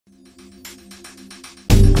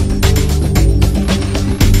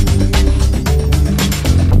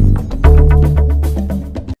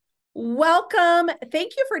Welcome.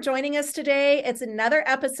 Thank you for joining us today. It's another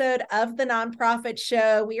episode of the Nonprofit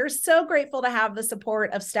Show. We are so grateful to have the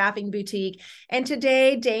support of Staffing Boutique. And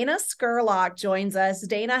today, Dana Scurlock joins us.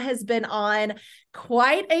 Dana has been on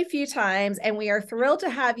quite a few times, and we are thrilled to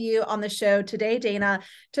have you on the show today, Dana,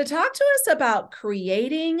 to talk to us about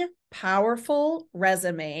creating powerful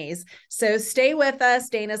resumes. So stay with us.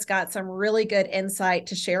 Dana's got some really good insight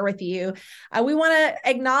to share with you. We want to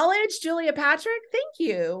acknowledge Julia Patrick. Thank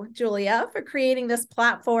you, Julia, for creating this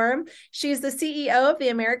platform. She's the CEO of the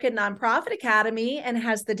American Nonprofit Academy and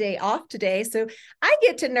has the day off today. So I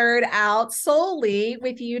get to nerd out solely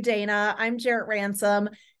with you, Dana. I'm Jarrett Ransom,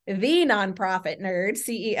 the nonprofit nerd,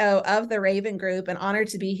 CEO of the Raven Group, and honored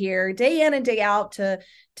to be here day in and day out to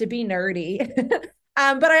be nerdy.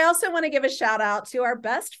 But I also want to give a shout out to our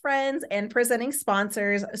best friends and presenting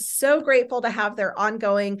sponsors. So grateful to have their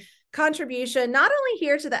ongoing contribution, not only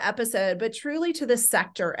here to the episode, but truly to the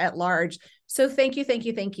sector at large. So thank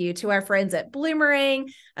you to our friends at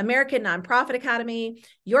Bloomerang, American Nonprofit Academy,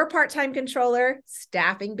 Your Part-Time Controller,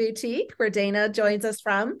 Staffing Boutique, where Dana joins us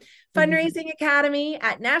from, Fundraising Academy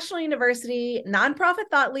at National University, Nonprofit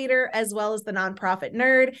Thought Leader, as well as the Nonprofit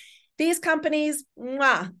Nerd. These companies,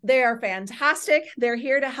 they are fantastic. They're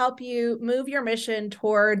here to help you move your mission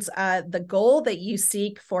towards the goal that you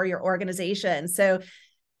seek for your organization. So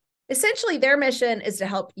essentially, their mission is to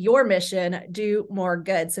help your mission do more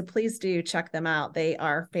good. So please do check them out. They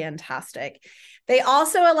are fantastic. They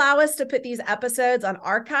also allow us to put these episodes on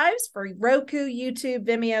archives for Roku, YouTube,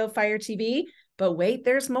 Vimeo, Fire TV. But wait,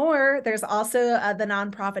 there's more. There's also the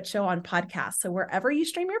Nonprofit Show on podcast. So wherever you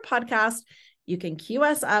stream your podcast, you can queue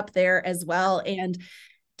us up there as well. And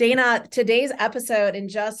Dana, today's episode in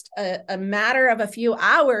just a matter of a few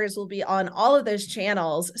hours will be on all of those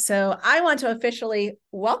channels. So I want to officially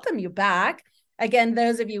welcome you back. Again,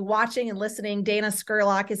 those of you watching and listening, Dana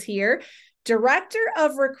Scurlock is here, Director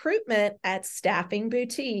of Recruitment at Staffing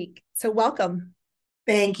Boutique. So welcome.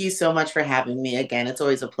 Thank you so much for having me again. It's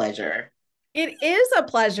always a pleasure. It is a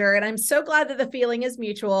pleasure, and I'm so glad that the feeling is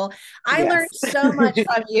mutual. I learned Yes. so much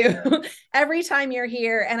from you every time you're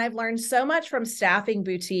here, and I've learned so much from Staffing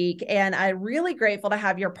Boutique, and I'm really grateful to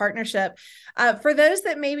have your partnership. For those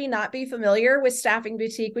that maybe not be familiar with Staffing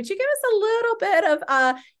Boutique, would you give us a little bit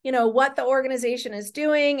of, what the organization is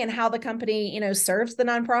doing and how the company, serves the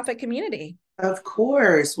nonprofit community? Of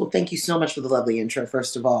course. Well, thank you so much for the lovely intro,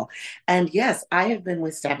 first of all. And yes, I have been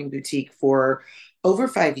with Staffing Boutique for over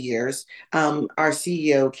 5 years. Our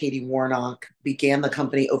CEO, Katie Warnock, began the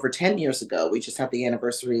company over 10 years ago. We just had the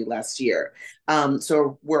anniversary last year.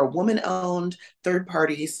 So we're a woman-owned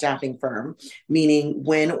third-party staffing firm, meaning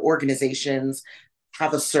when organizations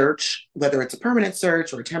have a search, whether it's a permanent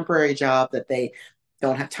search or a temporary job that they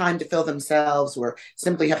don't have time to fill themselves or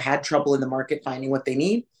simply have had trouble in the market finding what they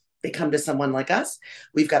need, they come to someone like us.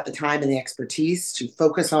 We've got the time and the expertise to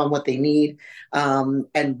focus on what they need.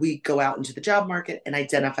 And we go out into the job market and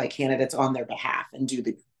identify candidates on their behalf and do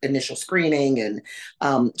the initial screening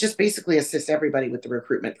and just basically assist everybody with the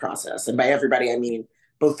recruitment process. And by everybody, I mean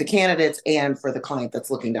both the candidates and for the client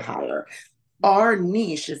that's looking to hire. Our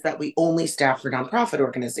niche is that we only staff for nonprofit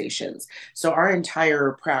organizations. So our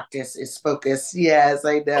entire practice is focused. Yes,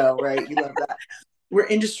 I know, right? You love that. We're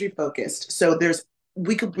industry focused. So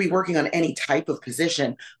we could be working on any type of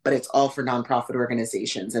position, but it's all for nonprofit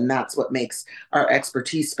organizations. And that's what makes our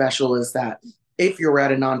expertise special, is that if you're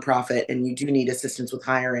at a nonprofit and you do need assistance with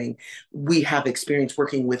hiring, we have experience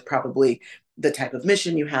working with probably the type of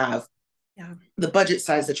mission you have, the budget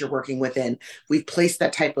size that you're working within. We've placed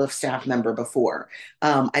that type of staff member before.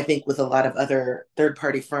 I think with a lot of other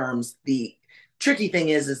third-party firms, the tricky thing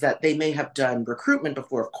is that they may have done recruitment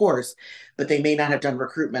before, of course, but they may not have done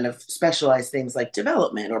recruitment of specialized things like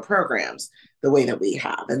development or programs the way that we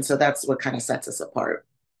have. And so that's what kind of sets us apart.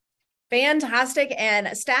 Fantastic.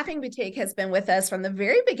 And Staffing Boutique has been with us from the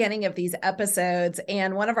very beginning of these episodes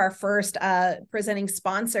and one of our first presenting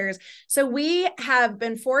sponsors. So we have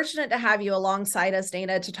been fortunate to have you alongside us,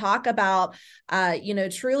 Dana, to talk about,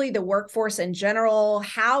 truly the workforce in general,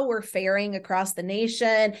 how we're faring across the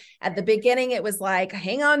nation. At the beginning, it was like,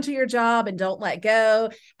 hang on to your job and don't let go.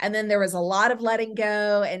 And then there was a lot of letting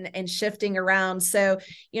go and shifting around. So,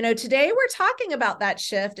 today we're talking about that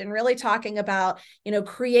shift and really talking about,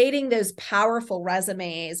 creating those powerful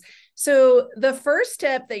resumes. So the first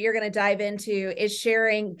tip that you're going to dive into is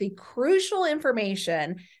sharing the crucial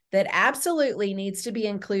information that absolutely needs to be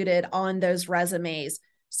included on those resumes.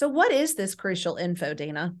 So what is this crucial info,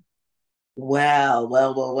 Dana?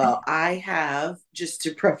 Well. I have, just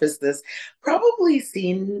to preface this, probably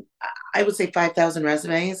seen, I would say 5,000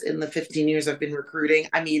 resumes in the 15 years I've been recruiting.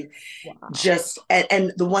 I mean, Wow. just,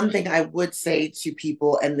 and the one thing I would say to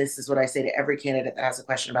people, and this is what I say to every candidate that has a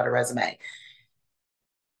question about a resume,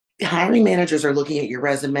 hiring managers are looking at your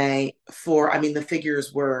resume for, I mean, the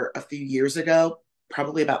figures were a few years ago,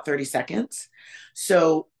 probably about 30 seconds.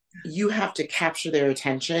 So you have to capture their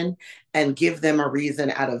attention and give them a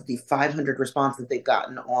reason out of the 500 responses they've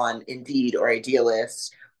gotten on Indeed or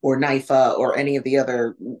Idealist or NIFA or any of the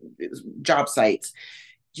other job sites.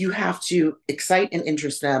 You have to excite and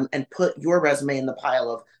interest them and put your resume in the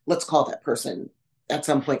pile of, let's call that person at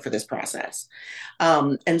some point for this process.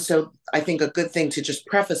 And so I think a good thing to just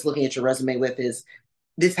preface looking at your resume with is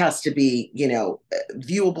this has to be,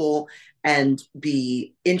 viewable and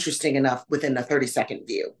be interesting enough within a 30-second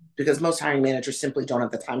view, because most hiring managers simply don't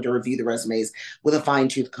have the time to review the resumes with a fine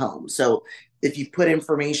tooth comb. So if you've put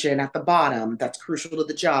information at the bottom that's crucial to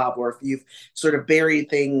the job, or if you've sort of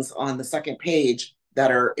buried things on the second page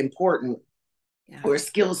that are important, Yeah. or a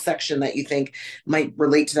skills section that you think might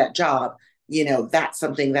relate to that job, that's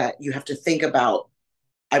something that you have to think about.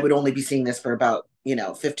 I would only be seeing this for about,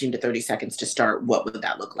 15 to 30 seconds to start. What would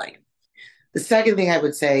that look like? The second thing I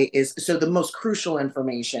would say is, so the most crucial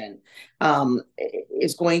information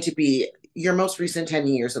is going to be your most recent 10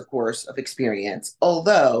 years, of course, of experience.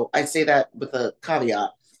 Although I say that with a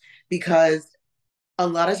caveat, because a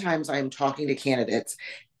lot of times I'm talking to candidates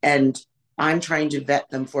and I'm trying to vet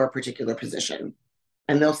them for a particular position.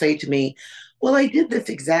 And they'll say to me, well, I did this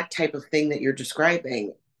exact type of thing that you're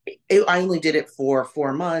describing. I only did it for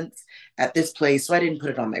 4 months at this place, so I didn't put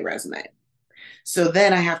it on my resume. So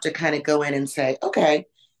then I have to kind of go in and say, okay,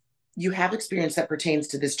 you have experience that pertains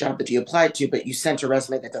to this job that you applied to, but you sent a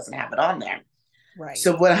resume that doesn't have it on there. Right.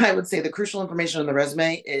 So what I would say, the crucial information on the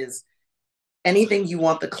resume is anything you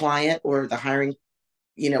want the client or the hiring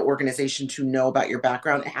organization to know about your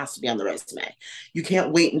background, it has to be on the resume. You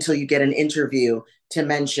can't wait until you get an interview to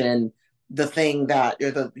mention the thing that, or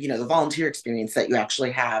the volunteer experience that you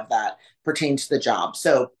actually have that pertains to the job.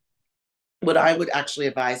 So what I would actually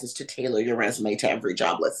advise is to tailor your resume to every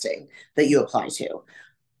job listing that you apply to.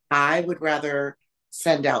 I would rather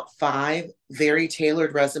send out 5 very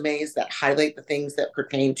tailored resumes that highlight the things that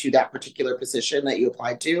pertain to that particular position that you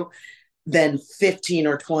applied to than 15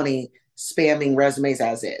 or 20 spamming resumes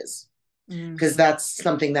as is. Because Mhm. that's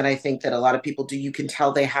something that I think that a lot of people do. You can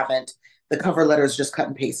tell they haven't, the cover letter is just cut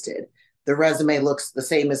and pasted. The resume looks the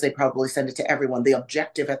same as they probably send it to everyone. The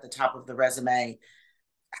objective at the top of the resume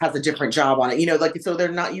has a different job on it. Like, so they're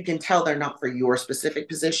not, you can tell they're not for your specific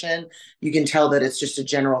position. You can tell that it's just a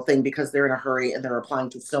general thing because they're in a hurry and they're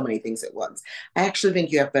applying to so many things at once. I actually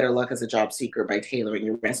think you have better luck as a job seeker by tailoring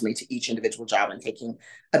your resume to each individual job and taking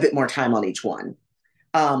a bit more time on each one.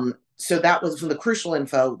 So that was from the crucial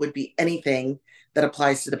info would be anything that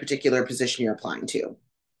applies to the particular position you're applying to.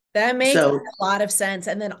 That makes So a lot of sense.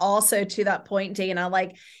 And then also to that point, Dana,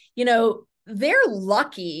 like, they're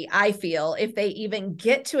lucky, I feel, if they even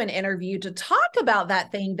get to an interview to talk about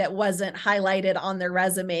that thing that wasn't highlighted on their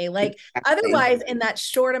resume. Like, exactly. otherwise, in that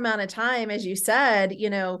short amount of time, as you said,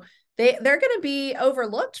 they're going to be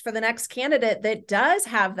overlooked for the next candidate that does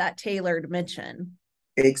have that tailored mention.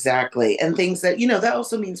 Exactly. And things that, that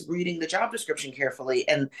also means reading the job description carefully.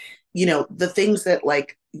 And, the things that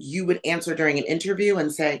like you would answer during an interview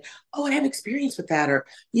and say, oh, I have experience with that. Or,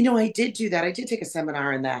 I did do that. I did take a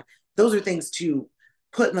seminar in that. Those are things to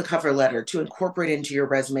put in the cover letter, to incorporate into your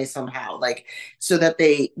resume somehow, like so that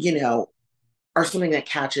they, are something that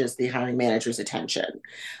catches the hiring manager's attention.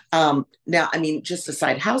 Now, I mean, just a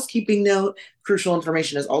side housekeeping note, crucial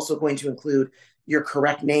information is also going to include your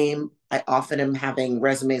correct name. I often am having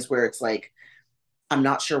resumes where it's like, I'm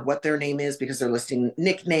not sure what their name is because they're listing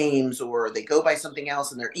nicknames or they go by something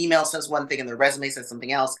else and their email says one thing and their resume says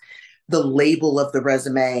something else. The label of the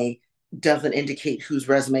resume doesn't indicate whose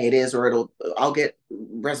resume it is, or I'll get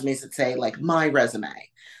resumes that say like my resume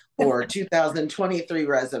or 2023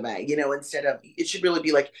 resume, instead of, it should really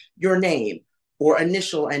be like your name or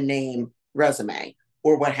initial and name resume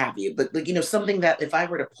or what have you. But like, something that if I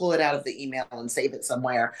were to pull it out of the email and save it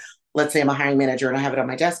somewhere, let's say I'm a hiring manager and I have it on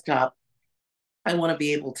my desktop, I want to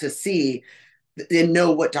be able to see and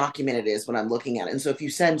know what document it is when I'm looking at it. And so if you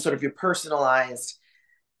send sort of your personalized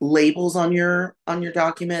labels on your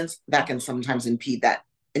documents, that can sometimes impede that.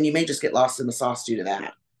 And you may just get lost in the sauce due to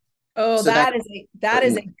that. Oh, So that's that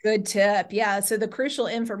is a important. good tip. Yeah. So the crucial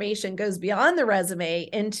information goes beyond the resume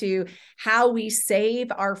into how we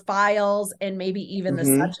save our files and maybe even the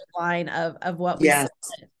Mm-hmm. subject line of what we Yes.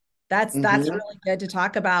 submit. That's Mhm. really good to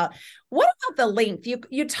talk about. What about the length?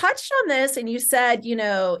 You touched on this and you said,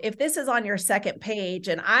 if this is on your second page,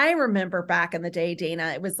 and I remember back in the day,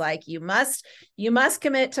 Dana, it was like you must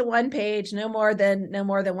commit to one page, no more than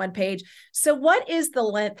one page. So what is the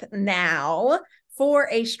length now for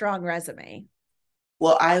a strong resume?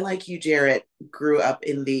 Well, I, like you, Jarrett, grew up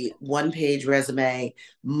in the one page resume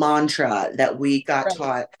mantra that we got Right.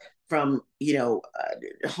 taught from,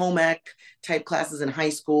 home ec type classes in high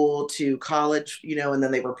school to college, and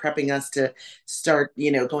then they were prepping us to start,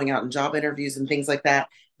 going out in job interviews and things like that.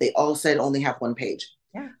 They all said only have one page.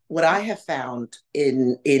 Yeah. What I have found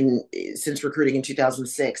in since recruiting in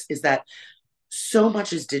 2006 is that so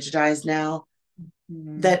much is digitized now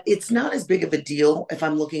Mhm. that it's not as big of a deal if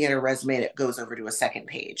I'm looking at a resume and it goes over to a second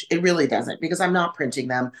page. It really doesn't, because I'm not printing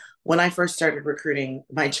them. When I first started recruiting,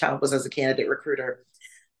 my job was as a candidate recruiter.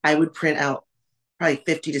 I would print out probably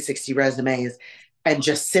 50 to 60 resumes and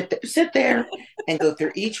just sit there and go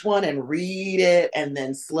through each one and read it, and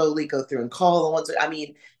then slowly go through and call the ones. I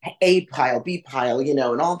mean, A pile, B pile,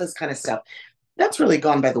 and all this kind of stuff. That's really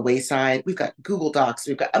gone by the wayside. We've got Google Docs.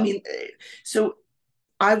 So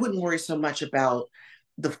I wouldn't worry so much about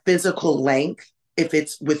the physical length if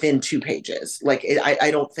it's within 2 pages. Like,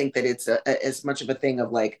 I don't think that it's as much of a thing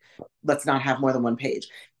of like, let's not have more than one page.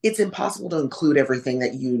 It's impossible to include everything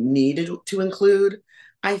that you needed to include,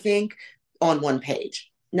 I think, on one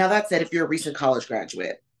page. Now, that said, if you're a recent college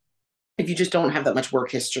graduate, if you just don't have that much work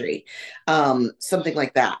history, something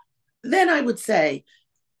like that, then I would say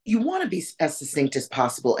you want to be as succinct as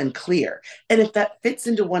possible and clear. And if that fits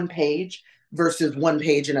into one page versus one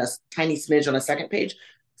page and a tiny smidge on a second page,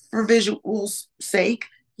 for visuals' sake,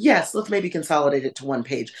 yes, let's maybe consolidate it to one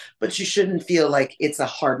page. But you shouldn't feel like it's a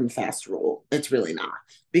hard and fast rule. It's really not,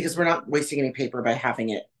 because we're not wasting any paper by having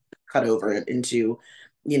it cut over into,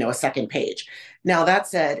 a second page. Now, that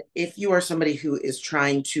said, if you are somebody who is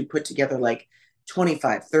trying to put together like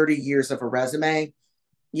 25, 30 years of a resume,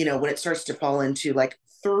 when it starts to fall into like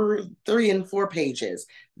 3 and 4 pages,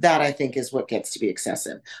 that I think is what gets to be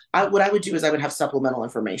excessive. What I would do is I would have supplemental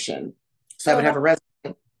information. So I Oh, would have a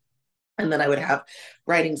resume, and then I would have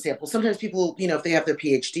writing samples. Sometimes people, if they have their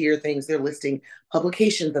PhD or things, they're listing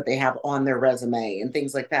publications that they have on their resume and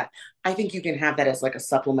things like that. I think you can have that as like a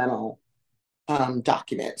supplemental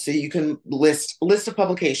document. So you can list of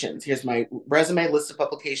publications. Here's my resume, list of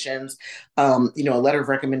publications, a letter of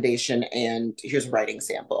recommendation, and here's a writing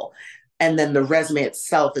sample. And then the resume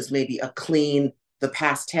itself is maybe a clean, the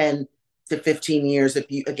past 10 to 15 years.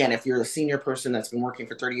 If you're a senior person that's been working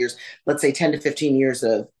for 30 years, let's say 10 to 15 years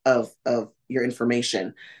of your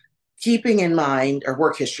information, keeping in mind, or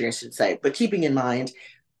work history, I should say, but keeping in mind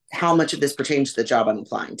how much of this pertains to the job I'm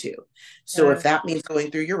applying to. So if yeah. that means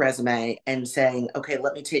going through your resume and saying, okay,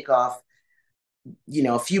 let me take off,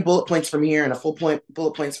 a few bullet points from here and a full point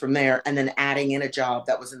bullet points from there, and then adding in a job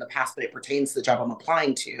that was in the past, but it pertains to the job I'm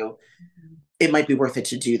applying to, it might be worth it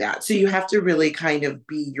to do that. So you have to really kind of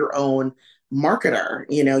be your own marketer.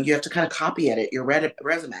 You have to kind of copy edit your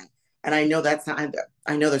resume. And I know that's not,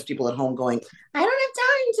 I know there's people at home going, I don't have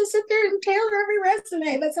time to sit there and tailor every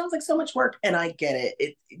resume. That sounds like so much work. And I get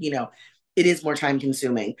it. It is more time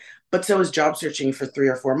consuming, but so is job searching for 3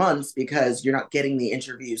 or 4 months, because you're not getting the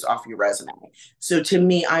interviews off your resume. So to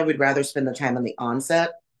me, I would rather spend the time on the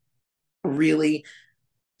onset, really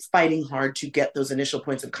fighting hard to get those initial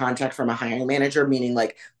points of contact from a hiring manager, meaning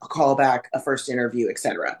like a callback, a first interview,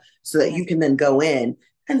 etc., so that Yeah. you can then go in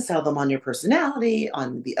and sell them on your personality,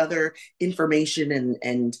 on the other information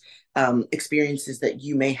and experiences that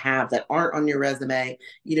you may have that aren't on your resume.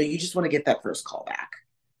 You just want to get that first callback.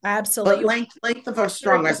 But Absolutely. length of a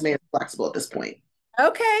strong resume is flexible at this point.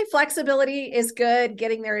 Okay, flexibility is good.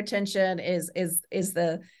 Getting their attention is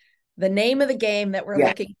the name of the game that we're Yeah.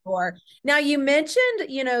 looking for. Now, you mentioned,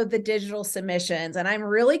 the digital submissions, and I'm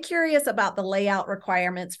really curious about the layout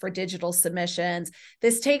requirements for digital submissions.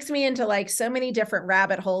 This takes me into like so many different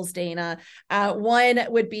rabbit holes, Dana. One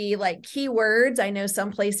would be like keywords. I know some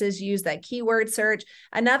places use that keyword search.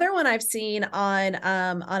 Another one I've seen on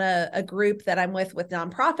a group that I'm with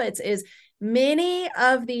nonprofits is many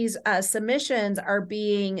of these submissions are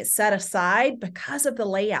being set aside because of the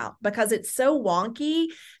layout, because it's so wonky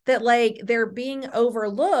that like they're being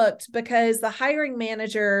overlooked because the hiring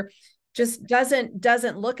manager just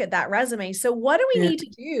doesn't look at that resume. So what do we Yeah. need to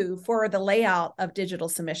do for the layout of digital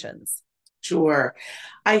submissions? Sure.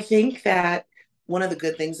 I think that one of the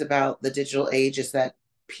good things about the digital age is that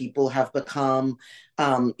people have become,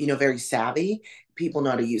 very savvy. People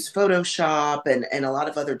know how to use Photoshop and a lot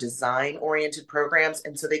of other design oriented programs.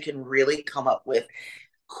 And so they can really come up with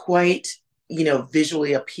quite,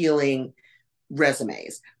 visually appealing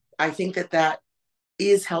resumes. I think that that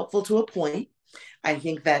is helpful to a point. I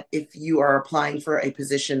think that if you are applying for a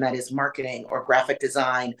position that is marketing or graphic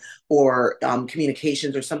design or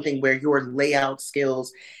communications or something where your layout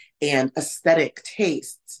skills and aesthetic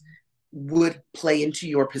tastes would play into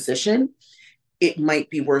your position, it might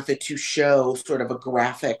be worth it to show sort of a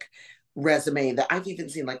graphic resume. That I've even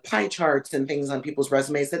seen like pie charts and things on people's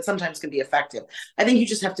resumes that sometimes can be effective. I think you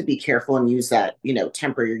just have to be careful and use that,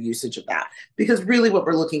 temper your usage of that, because really what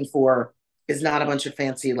we're looking for is not a bunch of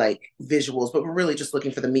fancy like visuals, but we're really just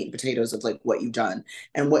looking for the meat and potatoes of like what you've done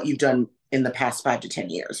and what you've done in the past 5 to 10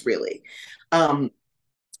 years, really. Um,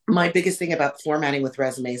 my biggest thing about formatting with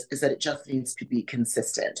resumes is that it just needs to be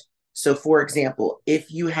consistent. So, for example,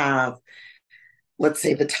 if you have, let's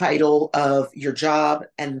say, the title of your job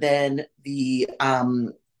and then the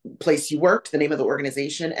place you worked, the name of the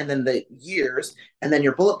organization, and then the years, and then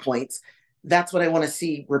your bullet points, that's what I want to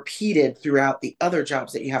see repeated throughout the other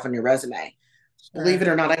jobs that you have on your resume. Believe it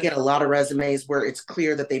Sure. or not, I get a lot of resumes where it's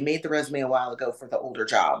clear that they made the resume a while ago for the older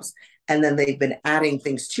jobs. And then they've been adding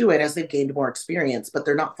things to it as they've gained more experience, but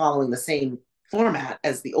they're not following the same format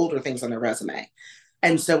as the older things on their resume.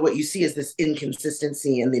 And so what you see is this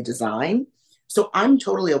inconsistency in the design. So I'm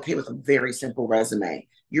totally okay with a very simple resume.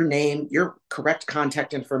 Your name, your correct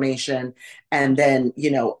contact information, and then,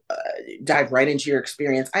 dive right into your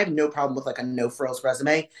experience. I have no problem with like a no frills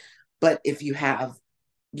resume. But if you have,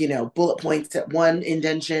 bullet points at one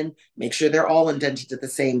indentation, make sure they're all indented at the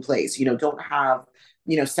same place. Don't have,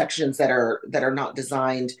 sections that are not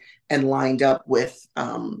designed and lined up with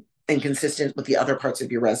and consistent with the other parts of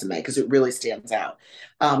your resume, because it really stands out.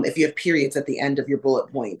 If you have periods at the end of your bullet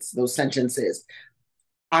points, those sentences,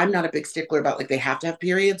 I'm not a big stickler about like they have to have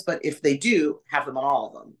periods, but if they do, have them on all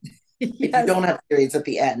of them. If you Yes. don't have periods at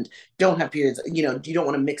the end, don't have periods, you don't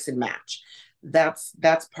want to mix and match. That's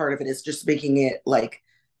part of it, is just making it like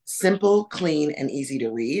simple, clean, and easy to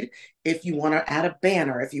read. If you want to add a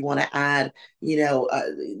banner, if you want to add,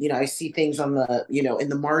 I see things on the, in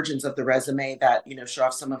the margins of the resume that, show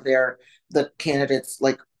off some of the candidates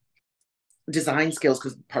like design skills,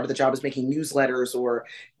 because part of the job is making newsletters or,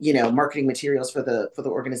 marketing materials for the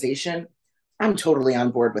organization. I'm totally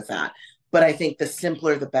on board with that. But I think the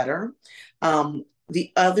simpler the better.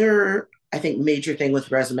 The other, I think, major thing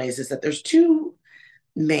with resumes is that there's two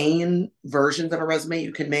main versions of a resume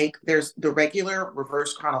you can make. There's the regular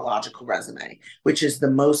reverse chronological resume, which is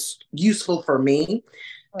the most useful for me,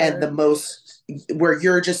 and Sure. the most, where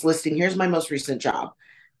you're just listing, here's my most recent job,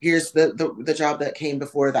 here's the job that came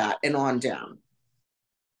before that, and on down.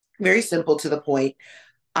 Very simple, to the point.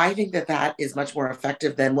 I think that that is much more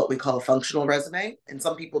effective than what we call a functional resume. And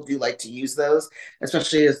some people do like to use those,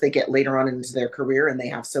 especially as they get later on into their career and they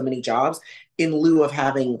have so many jobs. In lieu of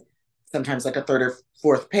having sometimes like a third or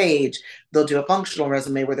fourth page, they'll do a functional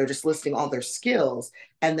resume where they're just listing all their skills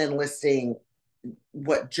and then listing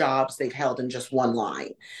what jobs they've held in just one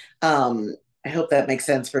line. I hope that makes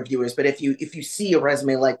sense for viewers. But if you see a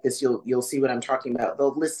resume like this, you'll see what I'm talking about.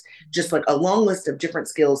 They'll list just like a long list of different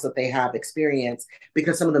skills that they have experience,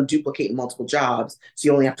 because some of them duplicate in multiple jobs. So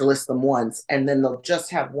you only have to list them once, and then they'll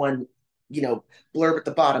just have one, blurb at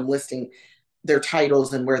the bottom listing their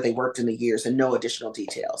titles and where they worked in the years, and no additional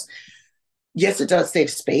details. Yes, it does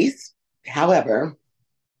save space. However,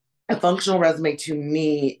 a functional resume to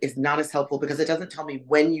me is not as helpful, because it doesn't tell me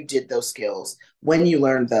when you did those skills, when you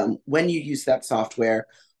learned them, when you used that software,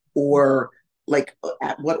 or like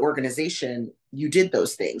at what organization you did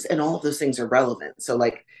those things. And all of those things are relevant. So,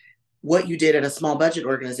 like, what you did at a small budget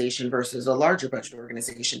organization versus a larger budget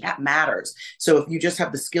organization, that matters. So, if you just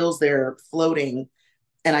have the skills there floating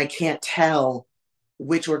and I can't tell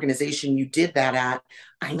which organization you did that at,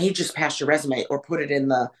 I may just pass your resume or put it in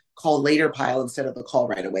the call later pile instead of the call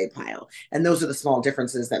right away pile. And those are the small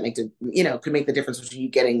differences that could make the difference between you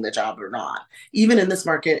getting the job or not. Even in this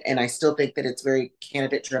market, and I still think that it's very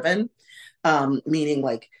candidate driven, meaning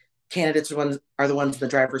like candidates are the ones in the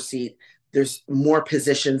driver's seat. There's more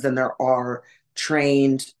positions than there are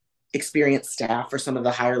trained, experienced staff for some of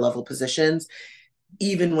the higher level positions.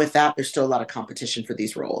 Even with that, there's still a lot of competition for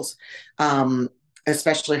these roles,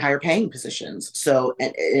 especially higher paying positions. So,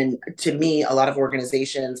 and to me, a lot of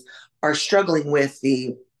organizations are struggling with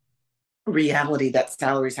the reality that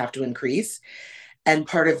salaries have to increase. And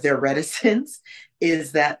part of their reticence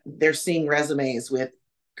is that they're seeing resumes with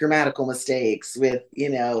grammatical mistakes, with,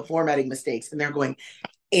 formatting mistakes, and they're going,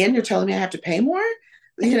 and you're telling me I have to pay more,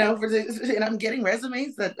 and I'm getting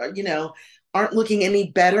resumes that are, aren't looking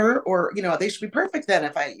any better, or, they should be perfect then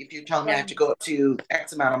if you tell me I have to go up to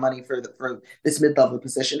X amount of money for this mid-level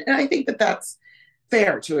position. And I think that that's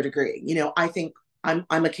fair to a degree. I think I'm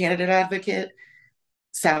a candidate advocate.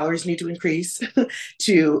 salaries need to increase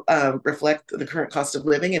to reflect the current cost of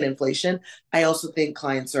living and inflation. I also think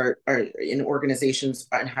clients are in organizations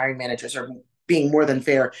and hiring managers are being more than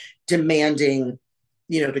fair, demanding,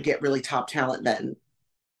 to get really top talent then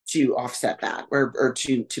to offset that or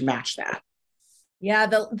to match that. Yeah,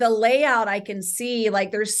 the layout I can see,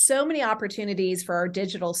 like there's so many opportunities for our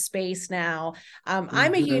digital space now. I'm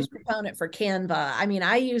a Mm-hmm. huge proponent for Canva. I mean,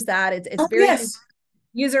 I use that. It's Oh, very yes.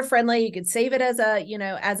 user friendly. You could save it as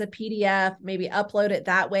as a PDF, maybe upload it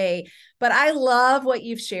that way. But I love what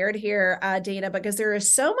you've shared here, Dana, because there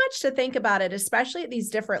is so much to think about it, especially at these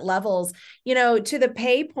different levels. To the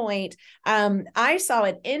pay point, I saw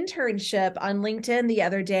an internship on LinkedIn the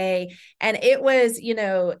other day, and it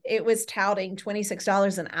was touting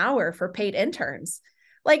 $26 an hour for paid interns.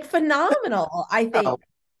 Like phenomenal, I Oh, think.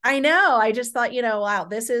 I know. I just thought, wow,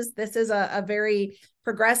 this is a very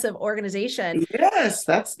progressive organization. yes,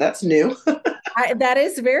 that's new. That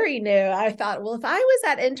is very new. I thought, well, if I was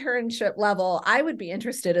at internship level, I would be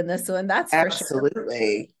interested in this one. That's for sure.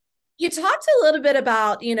 Absolutely. You talked a little bit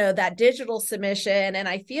about, that digital submission, and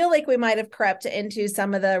I feel like we might have crept into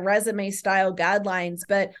some of the resume style guidelines,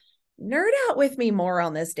 but nerd out with me more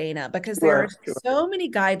on this, Dana, because there are Sure, sure. so many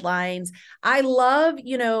guidelines. I love,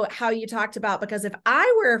 how you talked about, because if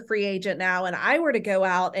I were a free agent now and I were to go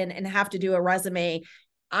out and have to do a resume,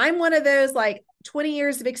 I'm one of those like 20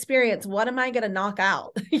 years of experience. What am I going to knock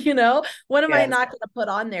out? What am I Yes. not going to put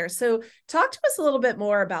on there? So talk to us a little bit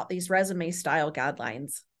more about these resume style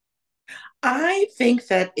guidelines. I think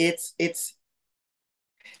that it's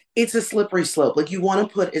a slippery slope. Like you want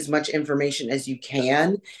to put as much information as you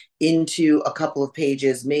can into a couple of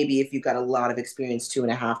pages. Maybe if you've got a lot of experience,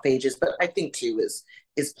 2.5 pages, but I think two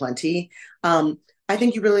is plenty. I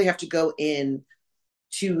think you really have to go in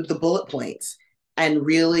to the bullet points and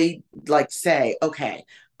really like say, okay,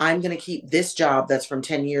 I'm going to keep this job that's from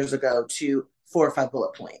 10 years ago to 4 or 5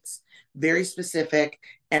 bullet points. Very specific.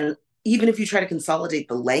 And even if you try to consolidate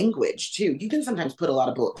the language too, you can sometimes put a lot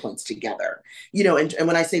of bullet points together. And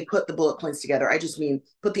when I say put the bullet points together, I just mean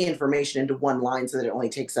put the information into one line so that it only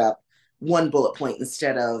takes up one bullet point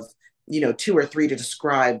instead of 2 or 3 to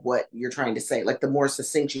describe what you're trying to say. Like the more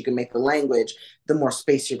succinct you can make the language, the more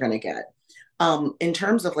space you're going to get. In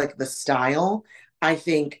terms of like the style, I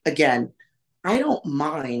think again, I don't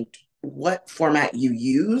mind what format you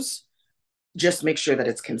use. Just make sure that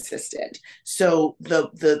it's consistent. So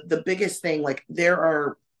the biggest thing, like there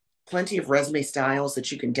are plenty of resume styles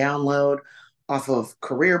that you can download off of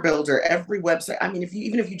Career Builder, every website. I mean, if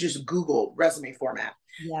you just Google resume format,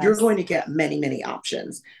 you're Yes. going to get many, many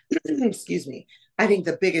options. Excuse me. I think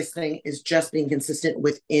the biggest thing is just being consistent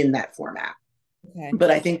within that format. Okay.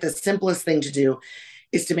 But I think the simplest thing to do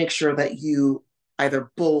is to make sure that you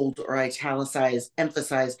either bold or italicize,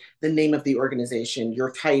 emphasize the name of the organization,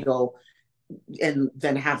 your title, and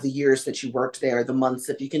then have the years that you worked there, the months.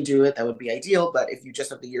 If you can do it, that would be ideal. But if you just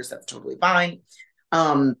have the years, that's totally fine.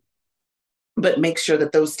 Um, but make sure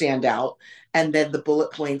that those stand out. And then the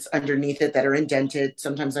bullet points underneath it that are indented.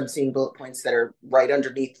 Sometimes I'm seeing bullet points that are right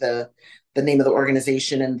underneath the name of the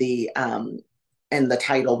organization and the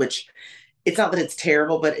title, which it's not that it's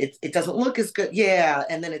terrible, but it doesn't look as good. Yeah.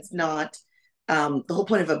 And then it's not the whole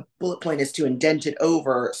point of a bullet point is to indent it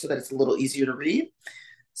over so that it's a little easier to read.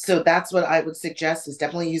 So that's what I would suggest is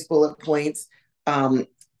definitely use bullet points,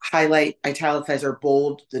 highlight, italicize, or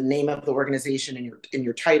bold the name of the organization in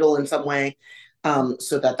your title in some way,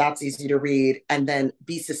 so that that's easy to read, and then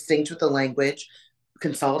be succinct with the language.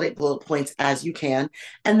 Consolidate bullet points as you can,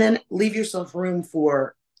 and then leave yourself room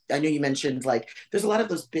for. I know you mentioned like there's a lot of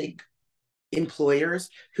those big employers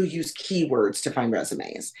who use keywords to find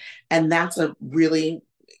resumes. And that's a really,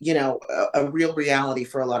 a real reality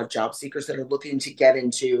for a lot of job seekers that are looking to get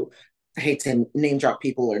into, I hate to name drop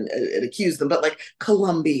people and accuse them, but like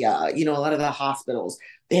Columbia, a lot of the hospitals,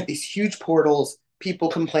 they have these huge portals. People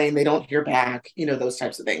complain they don't hear back, those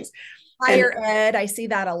types of things. And Higher ed, I see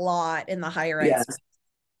that a lot in the higher ed yeah, space.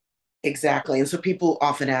 exactly. And so people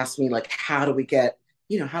often ask me, like, how do I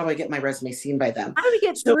get my resume seen by them? How do we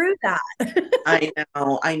get So through that?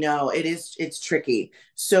 I know. It's tricky.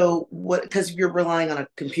 So what, because you're relying on a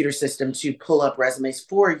computer system to pull up resumes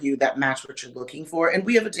for you that match what you're looking for. And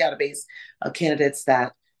we have a database of candidates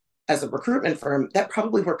that, as a recruitment firm, that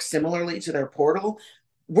probably works similarly to their portal.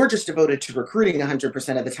 We're just devoted to recruiting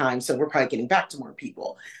 100% of the time. So we're probably getting back to more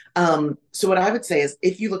people. So what I would say is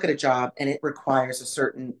if you look at a job and it requires a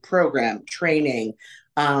certain program, training,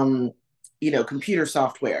 um, computer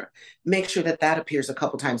software, make sure that that appears a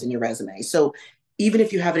couple times in your resume. So even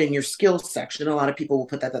if you have it in your skills section, a lot of people will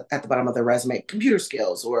put that at the bottom of their resume, computer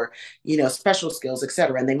skills or, special skills, et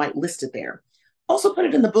cetera, and they might list it there. Also put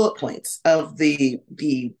it in the bullet points of the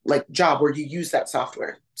like job where you use that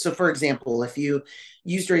software. So for example, if you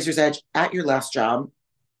used Razor's Edge at your last job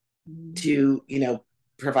to,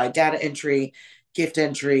 provide data entry, gift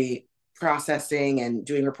entry, processing, and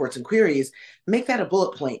doing reports and queries, make that a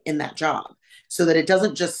bullet point in that job so that it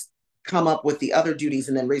doesn't just come up with the other duties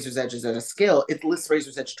and then Razor's Edge is at a skill. It lists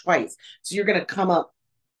Razor's Edge twice. So you're going to come up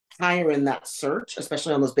higher in that search,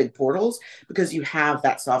 especially on those big portals, because you have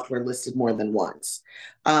that software listed more than once.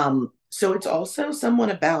 So it's also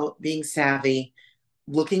somewhat about being savvy,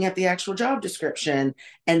 looking at the actual job description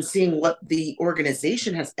and seeing what the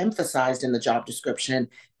organization has emphasized in the job description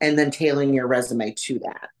and then tailoring your resume to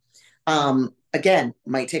that. Again,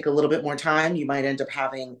 might take a little bit more time. You might end up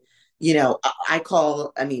having, I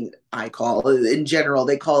call in general,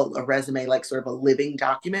 they call a resume like sort of a living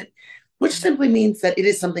document, which simply means that it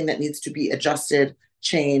is something that needs to be adjusted,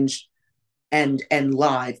 changed, and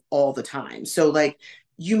live all the time. So like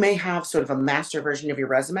you may have sort of a master version of your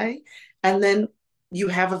resume, and then you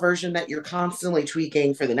have a version that you're constantly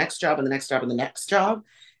tweaking for the next job and the next job and the next job.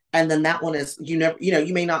 And then that one is, you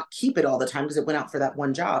may not keep it all the time because it went out for that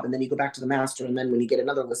one job. And then you go back to the master. And then when you get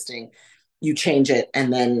another listing, you change it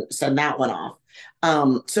and then send that one off.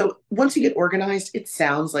 So once you get organized, it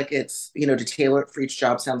sounds like it's, to tailor it for each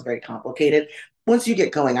job sounds very complicated. Once you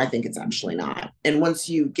get going, I think it's actually not. And once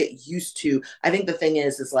you get used to, I think the thing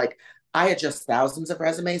is like, I adjust thousands of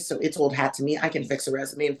resumes. So it's old hat to me. I can fix a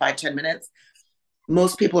resume in 5-10 minutes.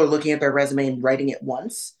 Most people are looking at their resume and writing it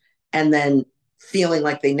once and then feeling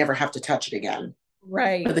like they never have to touch it again.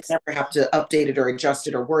 Right. Or they never have to update it or adjust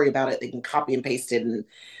it or worry about it. They can copy and paste it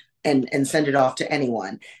and send it off to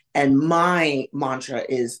anyone. And my mantra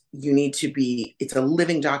is it's a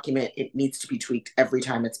living document. It needs to be tweaked every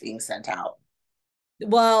time it's being sent out.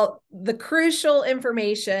 Well, the crucial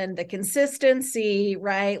information, the consistency,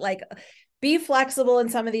 right? Like be flexible in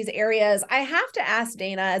some of these areas. I have to ask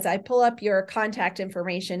Dana, as I pull up your contact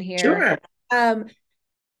information here. Sure.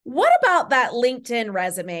 What about that LinkedIn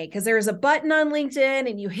resume? Because there's a button on LinkedIn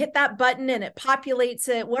and you hit that button and it populates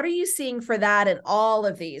it. What are you seeing for that in all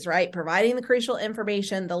of these, right? Providing the crucial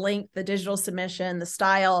information, the link, the digital submission, the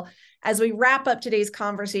style. As we wrap up today's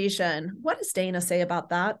conversation, what does Dana say about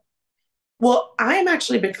that? Well, I'm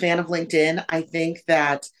actually a big fan of LinkedIn. I think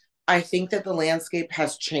that the landscape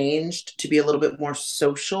has changed to be a little bit more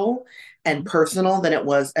social and personal than it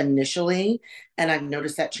was initially. And I've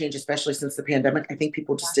noticed that change, especially since the pandemic. I think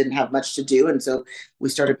people just didn't have much to do. And so we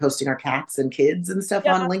started posting our cats and kids and stuff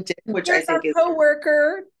on LinkedIn, which Here's I think our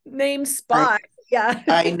coworker named Spot. Yeah.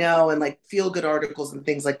 I know, and like feel good articles and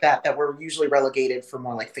things like that were usually relegated for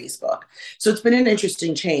more like Facebook. So it's been an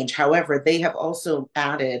interesting change. However, they have also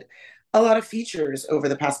added a lot of features over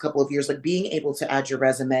the past couple of years, like being able to add your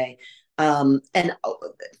resume. And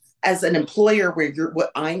as an employer,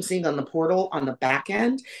 what I'm seeing on the portal on the back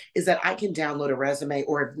end is that I can download a resume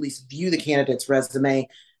or at least view the candidate's resume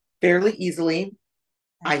fairly easily.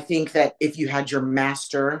 I think that if you had your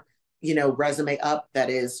master, resume up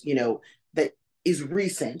that is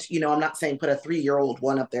recent, I'm not saying put a 3-year-old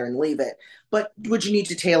one up there and leave it, but would you need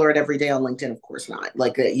to tailor it every day on LinkedIn? Of course not.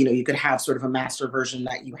 Like, you could have sort of a master version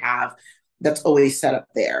that you have that's always set up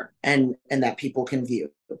there and that people can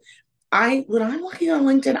view. When I'm looking on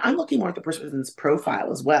LinkedIn, I'm looking more at the person's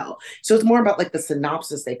profile as well. So it's more about like the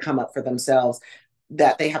synopsis they come up for themselves,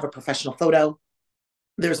 that they have a professional photo.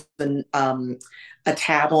 There's been a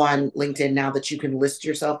tab on LinkedIn now that you can list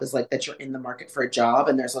yourself as like that you're in the market for a job,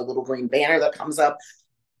 and there's a little green banner that comes up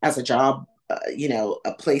as a job,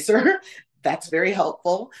 a placer. That's very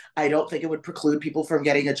helpful. I don't think it would preclude people from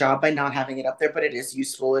getting a job by not having it up there, but it is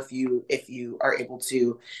useful if you are able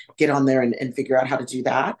to get on there and figure out how to do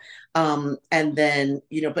that. And then,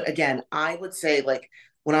 but again, I would say like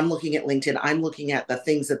when I'm looking at LinkedIn, I'm looking at the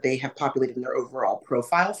things that they have populated in their overall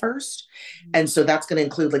profile first. And so that's going to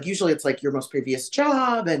include like usually it's like your most previous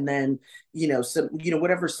job and then,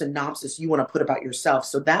 whatever synopsis you want to put about yourself.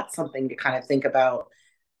 So that's something to kind of think about,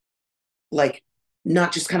 like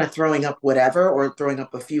not just kind of throwing up whatever or throwing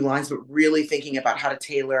up a few lines, but really thinking about how to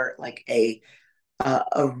tailor like a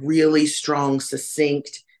really strong,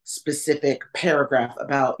 succinct, specific paragraph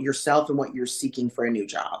about yourself and what you're seeking for a new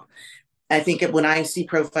job. I think when I see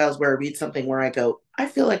profiles where I read something where I go, I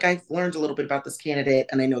feel like I've learned a little bit about this candidate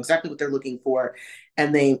and I know exactly what they're looking for.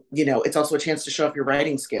 And it's also a chance to show off your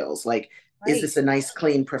writing skills. Like, is this a nice,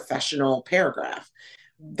 clean, professional paragraph?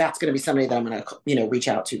 That's going to be somebody that I'm going to, reach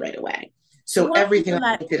out to right away. So everything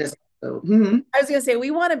I did is. I was going to say,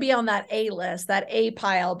 we want to be on that A list, that A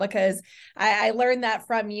pile, because I learned that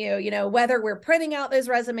from you, whether we're printing out those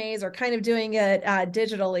resumes or kind of doing it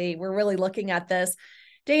digitally, we're really looking at this.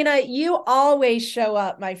 Dana, you always show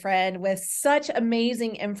up, my friend, with such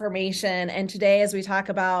amazing information. And today, as we talk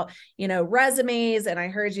about, resumes, and I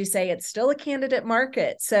heard you say it's still a candidate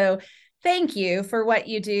market. So thank you for what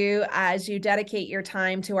you do as you dedicate your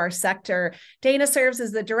time to our sector. Dana serves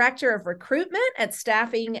as the Director of Recruitment at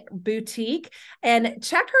Staffing Boutique. And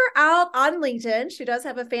check her out on LinkedIn. She does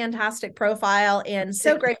have a fantastic profile, and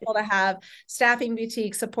so grateful to have Staffing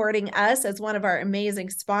Boutique supporting us as one of our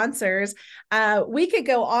amazing sponsors. We could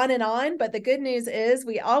go on, but the good news is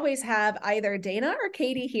we always have either Dana or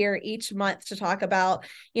Katie here each month to talk about,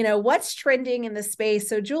 what's trending in the space.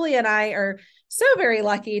 So Julie and I are so very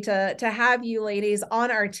lucky to have you ladies on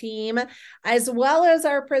our team, as well as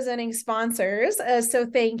our presenting sponsors. So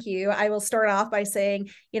thank you. I will start off by saying,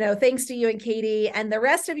 thanks to you and Katie and the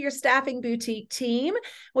rest of your Staffing Boutique team.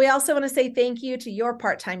 We also want to say thank you to your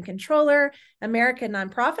part-time controller, American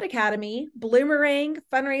Nonprofit Academy, Bloomerang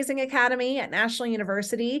Fundraising Academy at National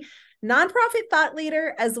University, Nonprofit Thought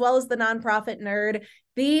Leader, as well as the Nonprofit Nerd.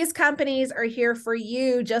 These companies are here for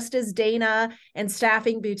you, just as Dana and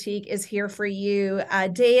Staffing Boutique is here for you.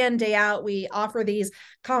 Day in, day out, we offer these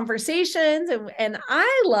conversations. And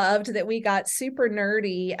I loved that we got super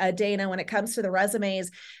nerdy, Dana, when it comes to the resumes.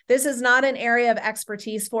 This is not an area of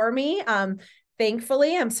expertise for me.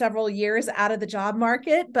 Thankfully, I'm several years out of the job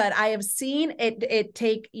market, but I have seen it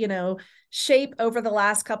take, shape over the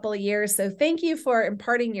last couple of years. So thank you for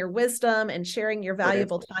imparting your wisdom and sharing your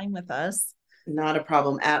valuable time with us. Not a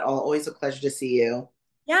problem at all. Always a pleasure to see you.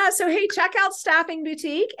 Yeah. So, hey, check out Staffing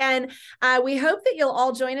Boutique. And we hope that you'll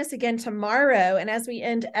all join us again tomorrow. And as we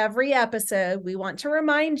end every episode, we want to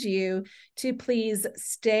remind you to please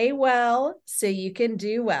stay well so you can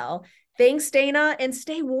do well. Thanks, Dana, and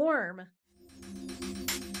stay warm.